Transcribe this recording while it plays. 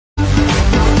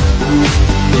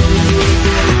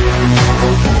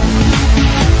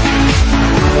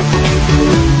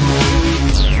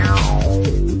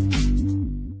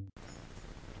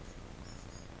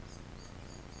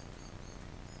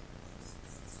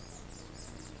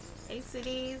Hey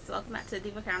sweeties, welcome back to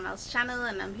Diva Caramel's channel,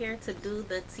 and I'm here to do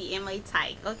the Tmi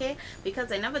tag, okay?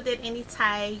 Because I never did any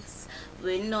tags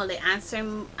with like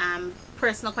answering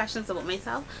personal questions about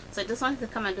myself, so I just wanted to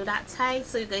come and do that tag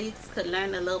so you guys could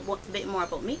learn a little bit more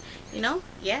about me,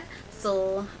 yeah.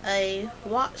 So I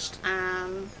watched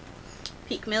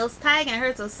Tmi's tag and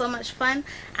hers was so much fun,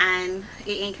 and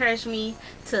it encouraged me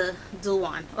to do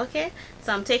one, okay?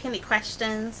 So I'm taking the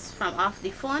questions from off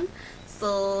the phone.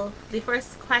 So the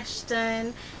first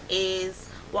question is,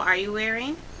 what are you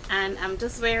wearing? And I'm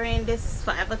just wearing this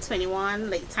Forever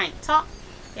 21 like tank top,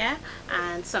 yeah,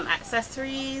 and some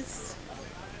accessories,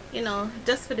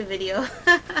 just for the video.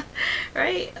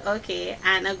 Right? Okay.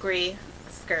 And a gray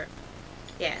skirt,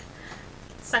 yeah.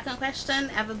 Second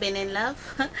question, ever been in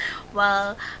love?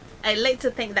 Well, I like to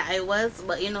think that I was,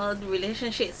 but the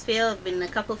relationships fail. I've been in a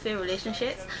couple failed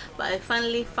relationships, but I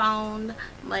finally found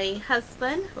my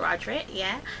husband, Roderick,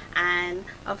 yeah, and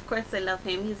of course I love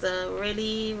him. He's a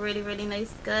really, really, really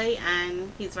nice guy,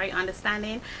 and he's very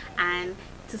understanding, and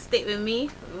to stick with me,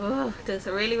 just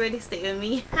really, really stick with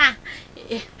me,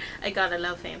 I gotta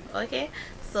love him, okay?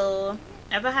 So,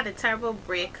 ever had a terrible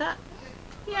breakup?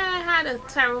 Yeah, I had a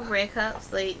terrible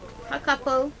breakups, like a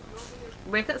couple.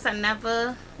 Breakups are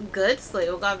never good, so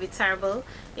it will gotta be terrible,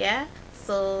 yeah.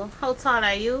 So how tall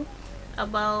are you?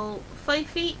 About 5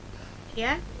 feet,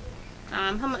 yeah.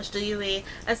 How much do you weigh?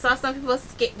 I saw some people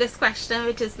skip this question,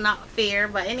 which is not fair,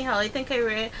 but anyhow, I think I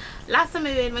weighed, last time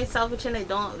I weighed myself, which I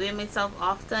don't weigh myself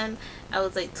often, I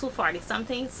was like 240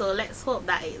 something, so let's hope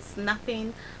that it's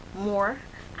nothing more,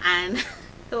 and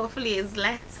hopefully it's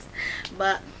less,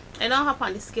 but I don't hop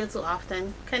on the scale too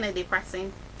often, kind of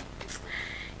depressing.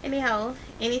 Anyhow,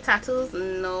 any tattoos?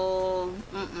 No,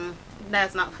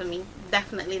 that's not for me,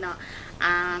 definitely not.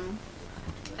 I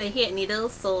hate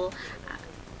needles, so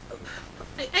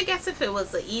I guess if it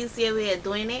was the easier way of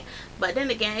doing it, but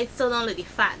then again, I still don't like the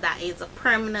fact that it's a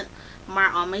permanent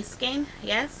mark on my skin,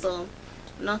 yeah. So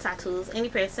no tattoos. Any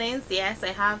piercings? Yes, I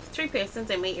have 3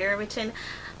 piercings in my ear, which is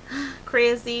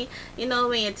crazy. When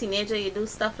you're a teenager you do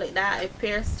stuff like that. I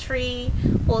pierced 3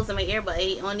 holes in my ear, but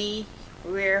I only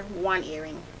wear 1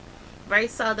 earring. Very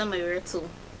seldom I wear 2.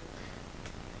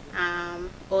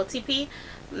 OTP,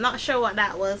 not sure what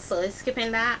that was, so I'm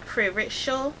skipping that. Favorite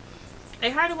show? I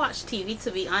hardly watch TV,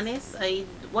 to be honest. I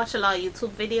watch a lot of YouTube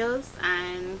videos,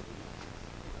 and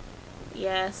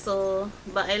yeah, so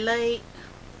but I like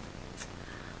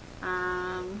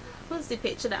who's the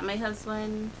picture that my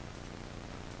husband,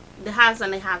 the haves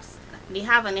and the have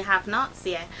and the have nots,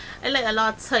 yeah. I like a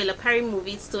lot of Tyler Perry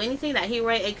movies too. Anything that he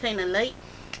write I kinda like,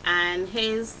 and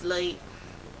his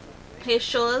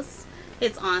shows,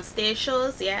 his on stage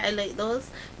shows, yeah, I like those.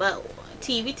 But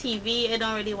TV I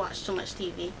don't really watch too much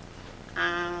TV.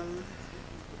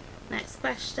 Next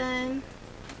question.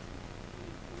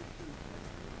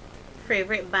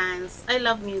 Favorite bands? I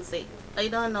love music. I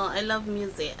don't know, I love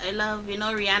music. I love,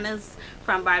 Rihanna's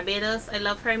from Barbados. I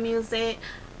love her music.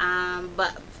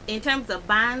 But in terms of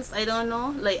bands, I don't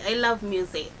know. Like, I love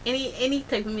music. Any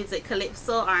type of music,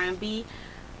 calypso, R&B,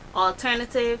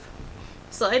 alternative.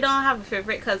 So I don't have a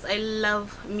favorite because I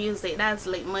love music. That's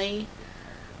like my,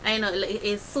 I know, like,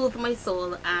 it soothes my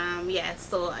soul. Yeah.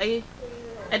 So I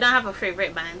don't have a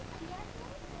favorite band.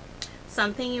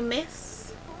 Something you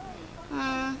miss?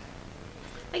 I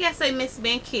guess I miss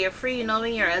being carefree.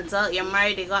 When you're an adult, you're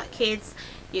married, you got kids,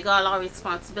 you got a lot of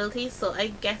responsibilities. So I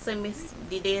guess I miss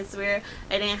the days where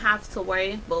I didn't have to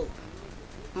worry about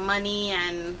money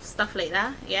and stuff like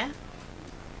that, yeah.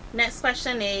 Next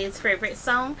question is favorite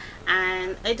song,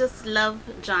 and I just love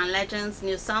John Legend's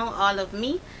new song, All of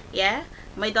Me, yeah.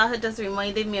 My daughter just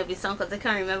reminded me of the song because I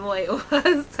can't remember what it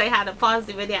was, so I had to pause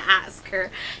the video and ask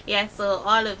her, yeah. So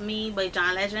All of Me by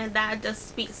John Legend, that just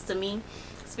speaks to me,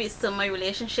 speaks to my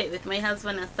relationship with my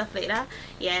husband and stuff like that,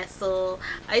 yeah. So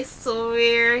I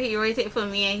swear he wrote it for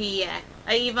me, and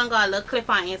I even got a little clip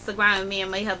on Instagram of me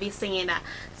and my hubby singing that.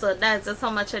 So that's just how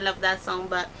much I love that song.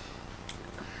 But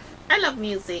I love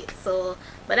music, so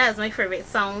but that's my favorite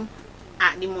song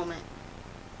at the moment.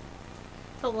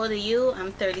 How old are you?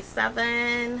 I'm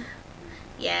 37.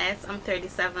 Yes, I'm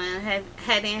 37,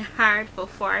 heading hard for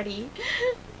 40.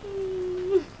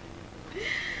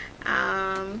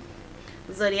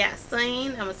 Zodiac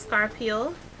sign, I'm a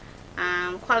Scorpio.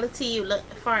 Quality you look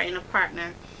for in a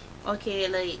partner? Okay,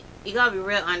 like, you gotta be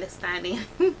real understanding.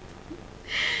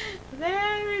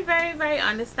 Very, very, very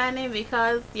understanding,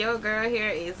 because your girl here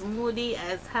is moody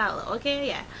as hell,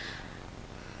 okay?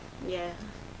 Yeah,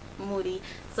 moody.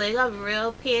 So you gotta be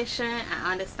real patient and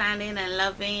understanding and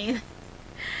loving.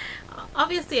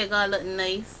 Obviously you gotta look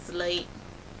nice, like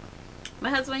My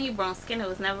husband, he brown skin. I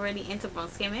was never really into brown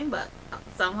skin men, but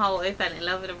somehow I fell in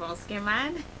love with a brown skin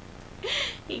man.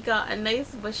 He got a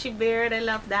nice bushy beard. I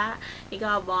love that. He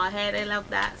got a bald head. I love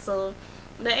that. So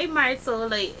like, I married, so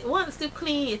like once you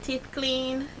clean your teeth,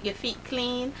 clean your feet,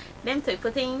 clean them type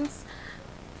of things.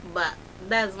 But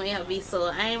that's my hobby, so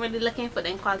I ain't really looking for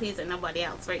them qualities in nobody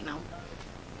else right now.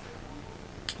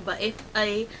 But if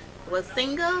I was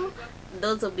single,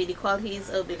 those would be the qualities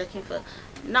I would be looking for.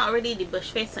 Not really the bush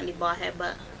face and the bald head,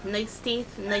 but nice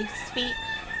teeth, nice feet,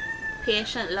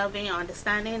 patient, loving,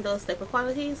 understanding, those type of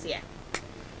qualities. Yeah.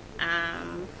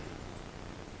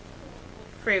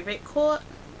 Favorite quote.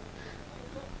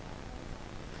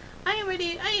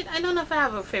 I don't know if I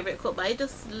have a favorite quote, but I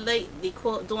just like the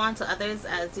quote, do unto others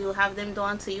as you have them do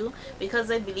unto you, because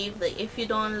I believe that if you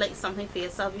don't like something for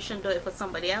yourself, you shouldn't do it for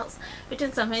somebody else, which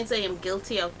in some ways I am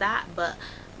guilty of that, but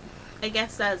I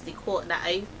guess that's the quote that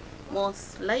I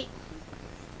most like.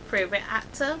 Favorite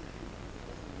actor.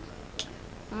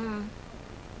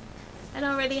 I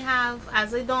don't really have,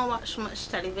 as I don't watch much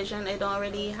television, I don't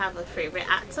really have a favorite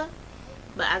actor,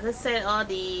 but as I said, all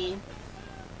the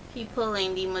people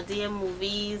in the Medea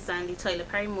movies and the Tyler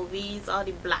Perry movies, all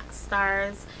the black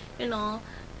stars, you know,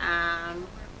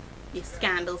 the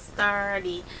Scandal star,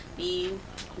 the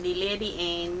lady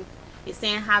in the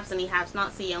Saying Haves and the Haves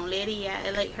Nots, the young lady, yeah, I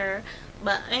like her,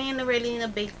 but I ain't really a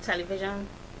big television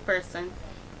person.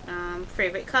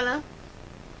 Favorite color,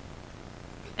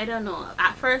 I don't know.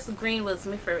 At first, green was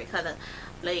my favorite color.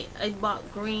 Like, I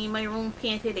bought green, my room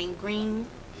painted in green,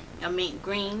 I mean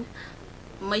green.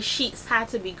 My sheets had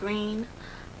to be green.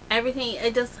 Everything, I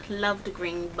just loved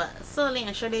green, but slowly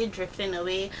and surely drifting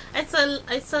away. I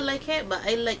still like it, but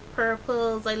I like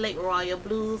purples, I like royal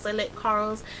blues, I like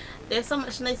corals. There's so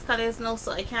much nice colors now,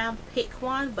 so I can't pick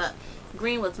one, but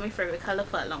green was my favorite color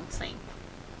for a long time.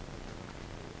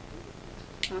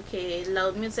 Okay,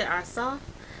 loud music or soft?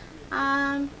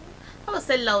 I would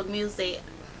say loud music,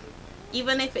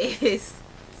 even if it is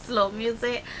slow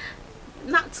music.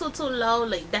 Not too loud,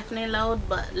 like definitely loud,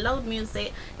 but loud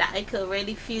music that I could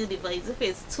really feel the vibes. If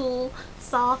it's too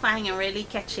soft, I can really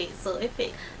catch it. So if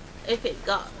it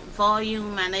got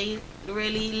volume and I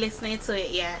really listening to it,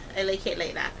 yeah, I like it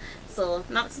like that. So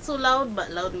not too loud,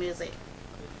 but loud music.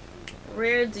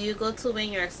 Where do you go to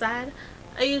when you're sad?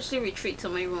 I usually retreat to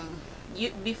my room.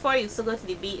 Before I used to go to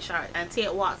the beach and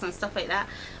take walks and stuff like that,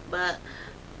 but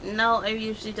now I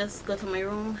usually just go to my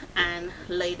room and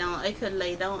lay down. I could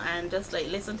lay down and just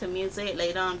like listen to music,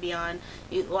 lay down, beyond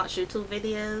you watch YouTube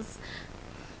videos,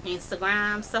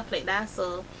 Instagram, stuff like that.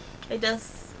 So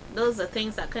those are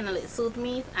things that kind of like soothe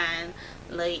me, and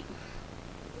like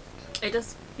I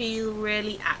just feel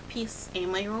really at peace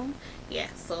in my room. Yeah.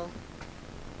 So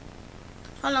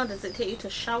how long does it take you to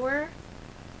shower?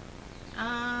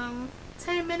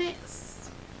 10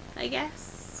 minutes, I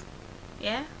guess.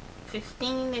 Yeah.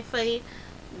 15 if I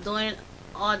doing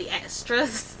all the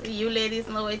extras. You ladies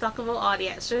know what I talk about, all the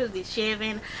extras, the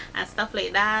shaving and stuff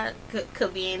like that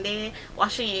could be in there.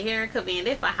 Washing your hair could be in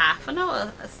there for half an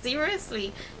hour,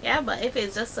 seriously. Yeah, but if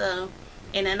it's just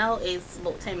in and out, it's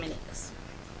about 10 minutes.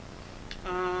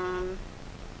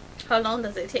 How long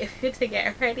does it take you to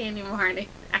get ready in the morning?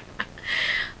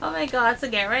 Oh my god, to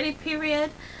get ready, period.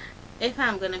 If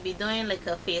I'm gonna be doing like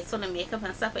a facial and makeup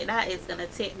and stuff like that, it's gonna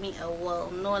take me a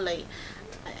while. No, like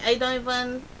I don't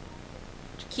even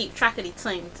keep track of the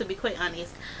time, to be quite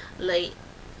honest. Like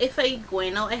if I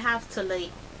going out, I have to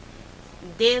like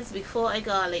days before I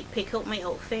go, like pick out my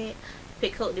outfit,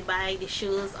 pick out the bag, the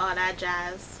shoes, all that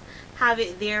jazz, have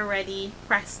it there ready,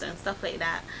 pressed and stuff like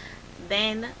that.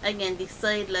 Then again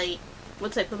decide like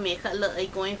what type of makeup look I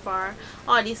going for.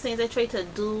 All these things I try to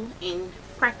do in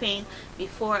prepping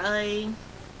before I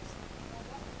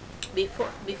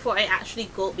actually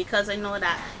go, because I know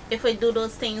that if I do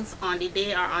those things on the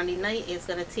day or on the night, it's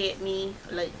gonna take me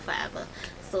like forever.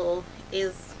 So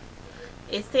it's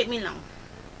take me long.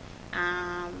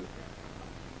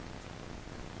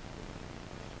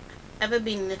 Ever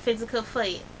been in a physical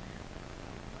fight?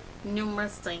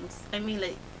 Numerous times. I mean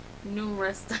like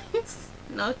numerous times.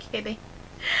 No kidding.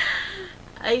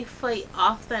 I fight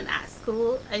often at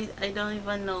school. I don't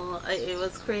even know. It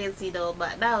was crazy though,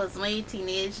 but that was my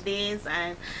teenage days,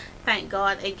 and thank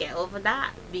God I get over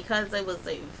that, because I was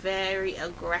like very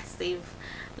aggressive.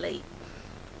 Like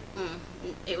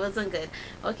it wasn't good.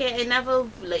 Okay, I never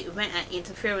like went and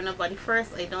interfere with nobody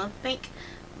first. I don't think.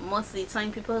 Most of the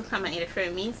time people come and interfere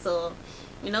with me, so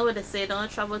you know what they say, don't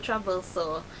trouble.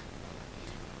 So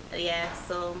yeah,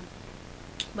 so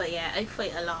but yeah, I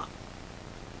fight a lot.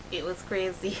 It was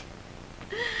crazy.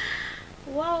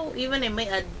 Wow, even in my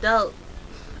adult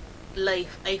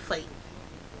life I fight.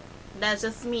 That's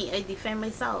just me. I defend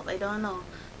myself. I don't know.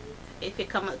 If you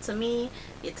come up to me,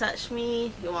 you touch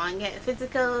me, you want to get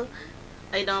physical,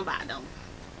 I don't back down.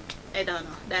 I don't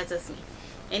know. That's just me.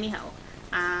 Anyhow,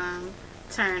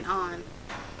 turn on.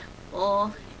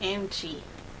 OMG.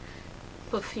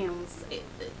 Perfumes.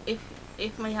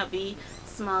 If my hubby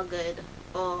smell good,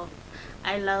 oh,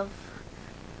 I love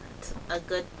a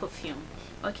good perfume.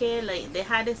 Okay, like they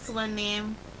had this one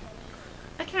name,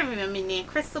 I can't remember the name,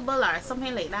 Cristobal or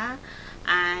something like that,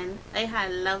 and I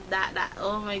had loved that.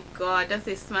 Oh my god, just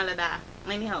the smell of that.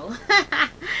 Anyhow,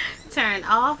 turn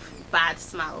off bad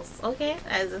smells. Okay,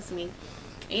 that's just me.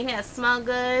 Anything that smell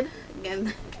good,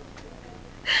 again.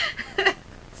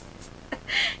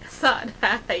 Saw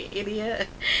that, idiot.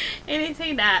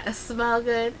 Anything that smell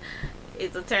good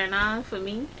is a turn on for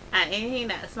me, and anything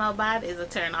that smell bad is a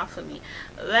turn off for me,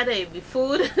 whether it be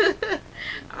food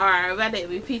or whether it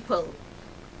be people,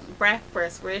 breath,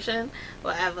 perspiration,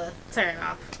 whatever, turn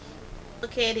off.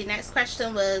 Okay, the next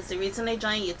question was the reason I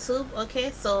joined YouTube.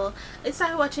 Okay, so I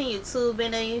started watching YouTube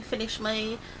when I finished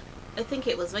my, I think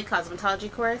it was my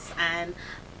cosmetology course, and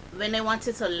when I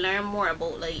wanted to learn more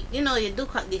about, like, you know, you do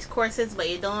these courses but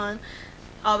you don't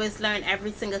always learn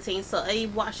every single thing, so I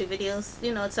watch the videos,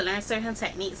 you know, to learn certain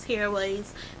techniques, hair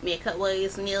wise, makeup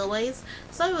wise, nail wise.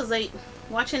 So I was like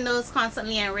watching those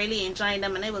constantly and really enjoying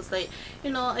them, and I was like,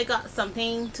 you know, I got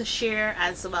something to share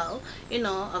as well, you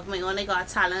know, of my own. I got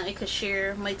talent, I could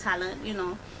share my talent, you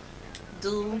know,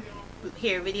 do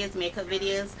hair videos, makeup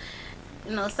videos,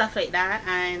 you know, stuff like that.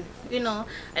 And you know,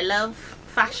 I love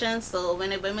fashion, so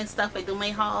when I buy my stuff, I do my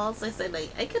hauls. I said, like,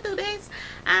 I could do this,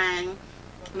 and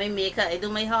my makeup, I do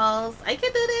my hauls, I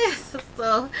could do this.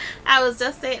 So I was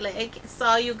just saying, like, I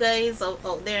saw you guys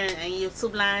out there in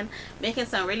YouTube land making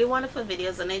some really wonderful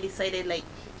videos, and I decided, like,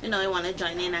 you know, I want to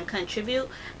join in and contribute.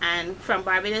 And from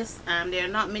Barbados, there are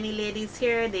not many ladies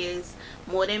here. There's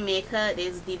More Than Makeup,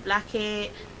 there's the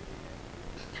Blackhead,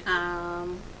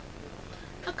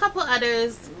 a couple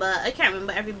others, but I can't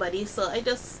remember everybody. So I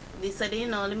just decided, you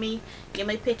know, let me get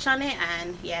my pitch on it.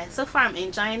 And yeah, so far I'm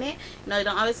enjoying it. You know, I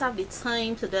don't always have the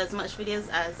time to do as much videos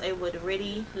as I would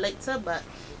really like to, but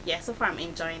yeah, so far I'm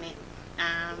enjoying it.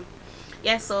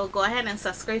 Yeah, so go ahead and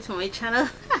subscribe to my channel.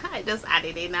 I just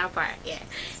added in that part. Yeah.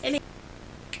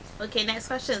 Okay, next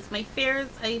question is my fears.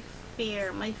 I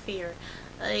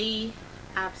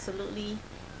absolutely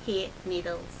hate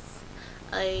needles.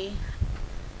 I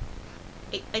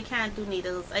can't do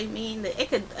needles. I mean,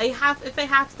 if I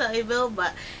have to, I will,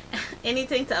 but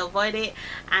anything to avoid it.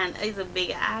 And I'm a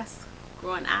big ass,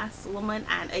 grown ass woman,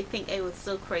 and I think I would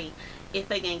still cry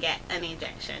if I can get an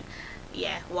injection.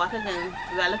 Yeah, water can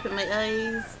develop in my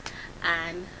eyes,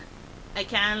 and I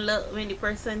can't look when the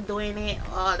person doing it,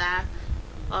 all that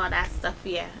stuff.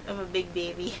 Yeah, I'm a big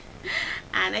baby.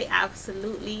 And I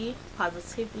absolutely,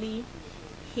 positively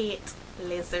hate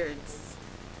lizards.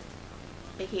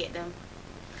 I hate them.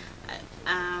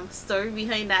 Story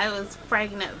behind that, I was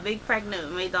pregnant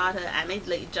with my daughter, and I'd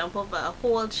like jump over a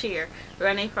whole chair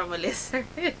running from a lizard.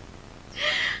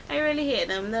 I really hate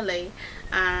them. They're like,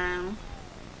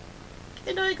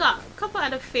 you know, I got a couple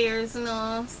other fears, you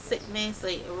know, sickness,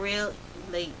 like real,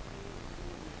 like,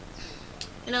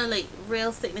 you know, like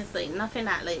real sickness, like nothing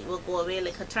that like will go away,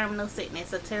 like a terminal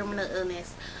sickness, a terminal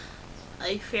illness.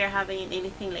 I fear having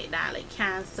anything like that, like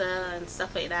cancer and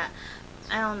stuff like that.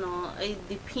 I don't know,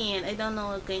 the pain, I don't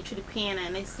know, going through the pain,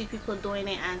 and I see people doing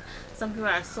it, and some people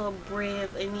are so brave.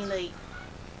 I mean, like,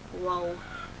 wow,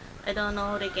 I don't know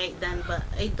how they get it done, but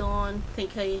I don't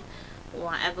think I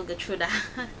want to ever go through that.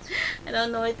 I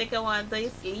don't know, I think I want to die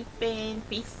sleeping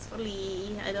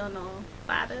peacefully. I don't know.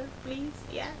 Father, please.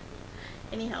 Yeah.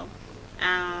 Anyhow,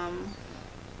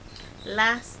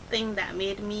 last thing that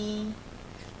made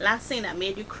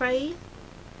you cry.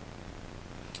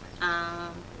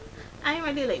 I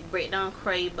didn't really like break down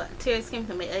cry, but tears came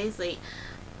to my eyes. Like,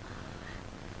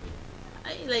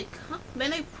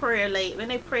 when I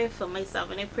pray for myself,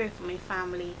 when I pray for my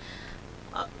family,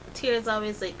 tears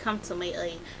always like come to my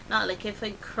eye. Not like if I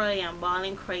cry I'm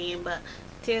bawling crying, but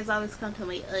tears always come to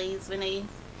my eyes when I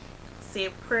say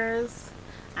prayers.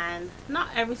 And not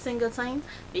every single time,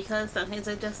 because sometimes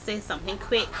I just say something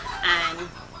quick and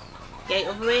get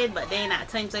over it, but then at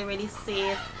times I really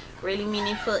say really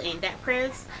meaningful in-depth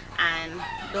prayers, and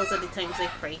those are the times I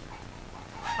pray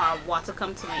or water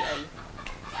come to my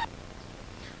eye.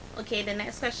 Okay, the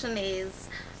next question is,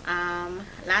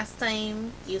 last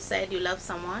time you said you love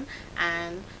someone,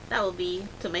 and that would be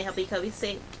to my hubby, because we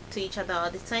say to each other all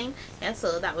the time. Yeah,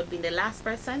 so that would be the last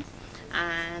person.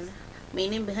 And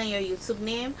meaning behind your YouTube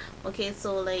name. Okay,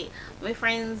 so like my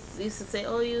friends used to say,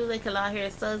 oh, you like a lot of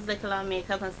hairstyles, like a lot of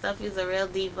makeup and stuff, you're a real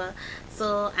diva.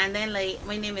 So, and then like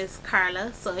my name is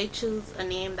Carla, so I choose a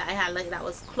name that I had like that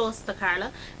was close to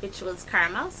Carla, which was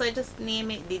Caramel, so I just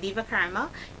name it the Diva Caramel.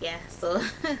 Yeah, so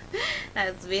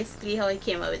that's basically how I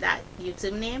came up with that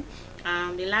YouTube name.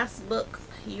 The last book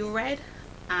you read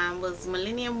was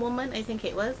Millennium Woman, I think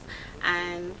it was,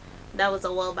 and that was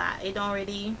a while back. I don't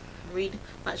really read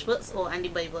much books. Oh, and the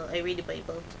Bible, I read the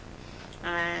Bible,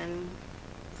 and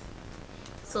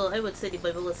so I would say the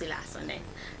Bible was the last one then,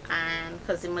 and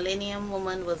because the Millennium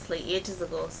Woman was like ages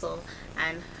ago, so,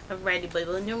 and I've read the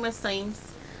Bible numerous times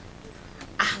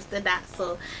after that,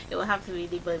 so it will have to be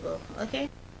the Bible. Okay,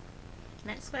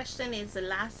 next question is the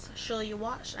last show you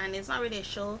watched, and it's not really a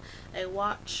show. I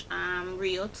watched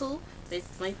Rio 2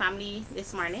 with my family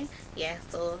this morning. Yeah,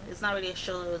 so it's not really a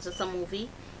show, it was just a movie.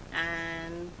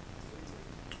 And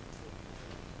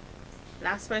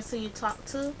last person you talked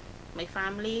to, my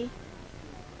family.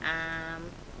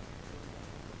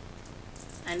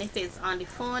 And if it's on the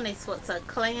phone, I spoke to a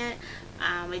client.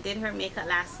 I did her makeup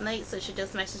last night, so she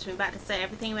just messaged me back to say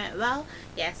everything went well.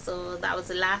 Yeah, so that was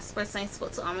the last person I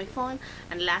spoke to on my phone,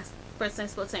 and the last person I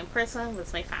spoke to in person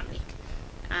was my family.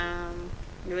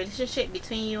 The relationship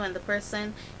between you and the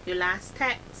person you last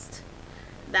text,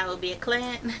 that would be a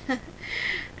client.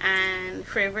 And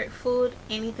favorite food,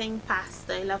 anything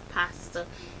pasta. I love pasta,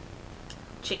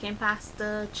 chicken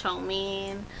pasta, chow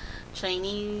mein,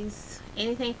 Chinese,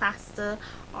 anything pasta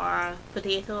or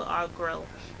potato or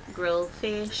grilled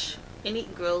fish, any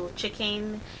grilled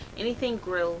chicken, anything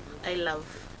grilled, I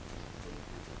love.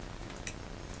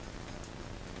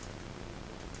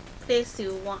 Place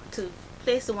you want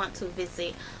to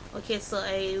visit. Okay, so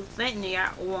I went New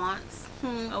York once.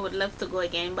 I would love to go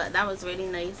again, but that was really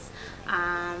nice.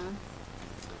 I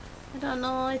don't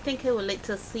know, I think I would like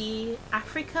to see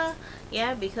Africa.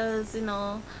 Yeah, because you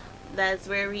know that's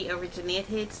where we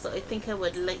originated, so I think I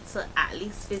would like to at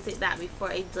least visit that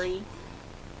before I die,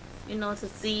 you know, to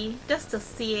see, just to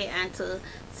see it and to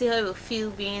see how it will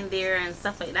feel being there and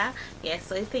stuff like that. Yeah,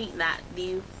 so I think that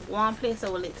the one place I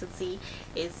would like to see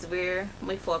is where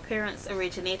my foreparents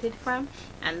originated from,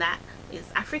 and that is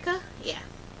Africa. Yeah.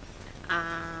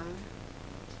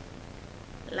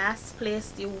 Last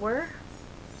place you were?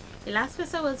 The last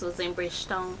place I was in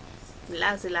Bridgetown.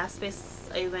 That was the last place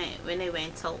I went when I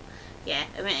went out. Yeah,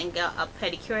 I went and got a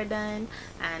pedicure done,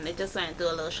 and I just went and do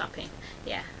a little shopping.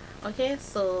 Yeah. Okay,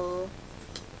 so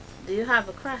do you have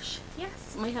a crush?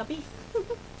 Yes, my hubby.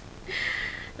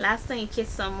 Last time you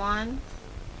kissed someone?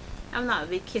 I'm not a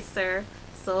big kisser,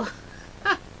 so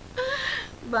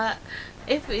but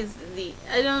if it's the,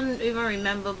 I don't even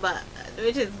remember, but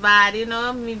which is bad, you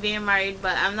know, me being married,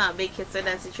 but I'm not a big kisser,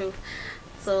 that's the truth.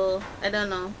 So I don't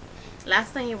know.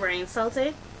 Last time you were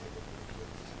insulted?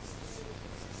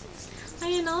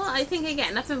 And you know, I think I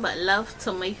get nothing but love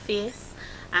to my face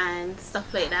and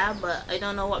stuff like that, but I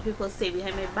don't know what people say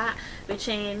behind my back, which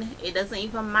ain't, it doesn't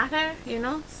even matter, you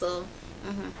know. So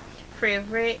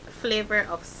favorite flavor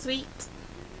of sweet,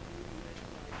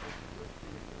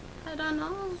 I don't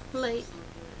know, like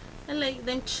I like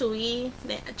them chewy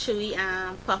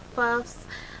puff puffs,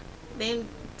 then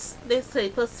this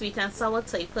type of sweet and sour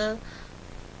type of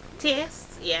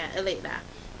taste. Yeah, I like that.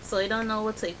 So I don't know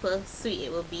what type of sweet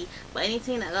it will be, but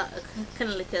anything that got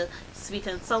kind of like a sweet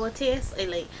and sour taste, I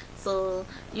like. So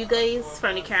you guys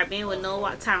from the Caribbean would know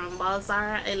what tarin balls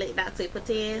are. I like that type of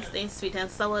taste. Then sweet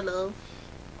and sour little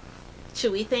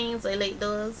chewy things, I like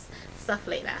those, stuff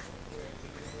like that.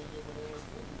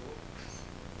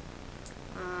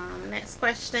 Next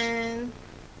question.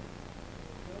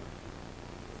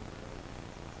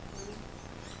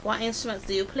 What instruments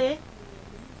do you play?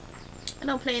 I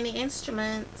don't play any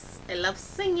instruments. I love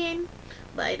singing,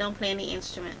 but I don't play any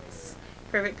instruments.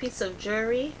 Favorite piece of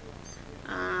jewelry?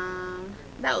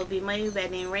 That would be my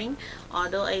wedding ring,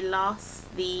 although I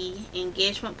lost the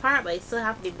engagement part, but I still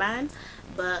have the band.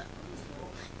 But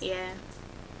yeah,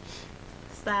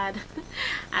 sad.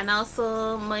 And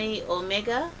also my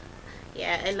Omega.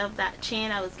 Yeah, I love that chain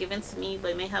that was given to me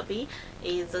by my hubby.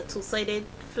 It's a two-sided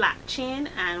flat chain,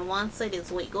 and one side is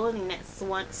white gold and next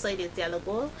one side is yellow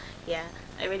gold. Yeah,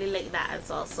 I really like that as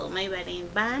well. So my wedding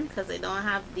band, because I don't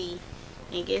have the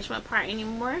engagement part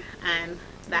anymore, and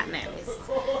that necklace.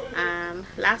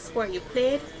 Last sport you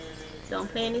played?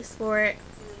 Don't play any sport.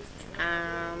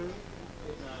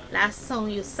 Last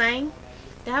song you sang?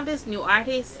 They have this new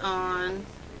artist on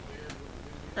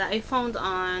that I found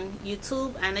on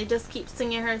YouTube, and I just keep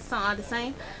singing her song all the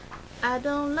time. I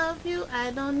don't love you,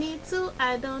 I don't need to,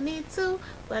 I don't need to,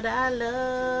 but I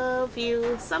love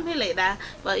you. Something like that.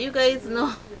 But you guys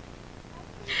know.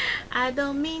 I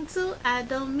don't mean to, I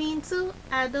don't mean to,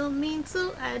 I don't mean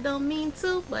to, I don't mean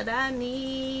to, but I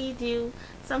need you.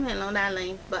 Something along that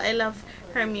line. But I love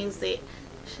her music.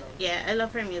 Yeah, I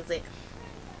love her music.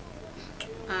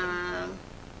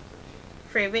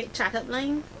 Favorite chocolate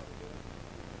line?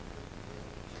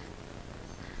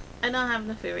 I don't have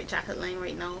no favorite chocolate line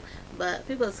right now, but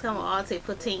people come with all type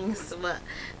of things, but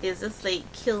it's just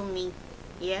like kill me.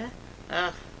 Yeah.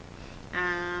 Ugh.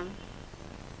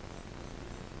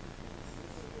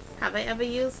 Have I ever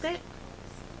used it?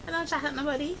 I don't chocolate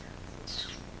nobody.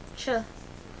 Sure.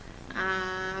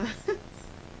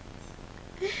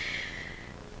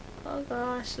 Oh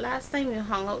gosh, last time we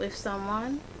hung out with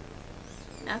someone.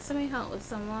 Last time I hung out with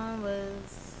someone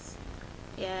was,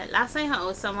 yeah, last time I hung out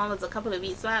with someone was a couple of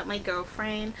weeks back. My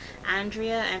girlfriend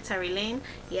Andrea and Terry Lane.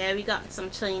 Yeah, we got some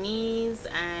Chinese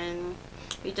and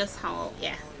we just hung out.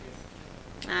 Yeah.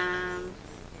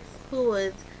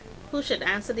 Who should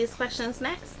answer these questions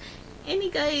next? Any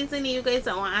of you guys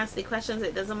that want to ask the questions,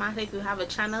 it doesn't matter if you have a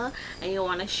channel and you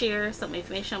want to share some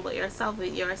information about yourself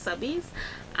with your subbies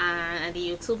and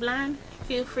the YouTube land,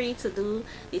 feel free to do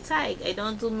the tag. I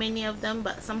don't do many of them,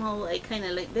 but somehow I kind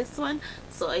of like this one,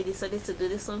 so I decided to do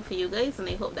this one for you guys, and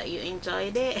I hope that you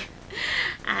enjoyed it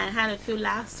and had a few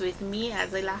laughs with me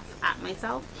as I laugh at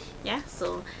myself. Yeah,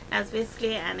 so that's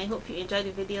basically it, and I hope you enjoyed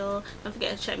the video. Don't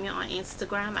forget to check me out on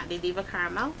Instagram at the Diva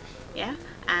Caramel. Yeah,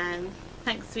 and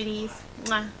thanks, sweeties.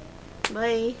 Mwah.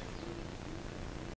 Bye.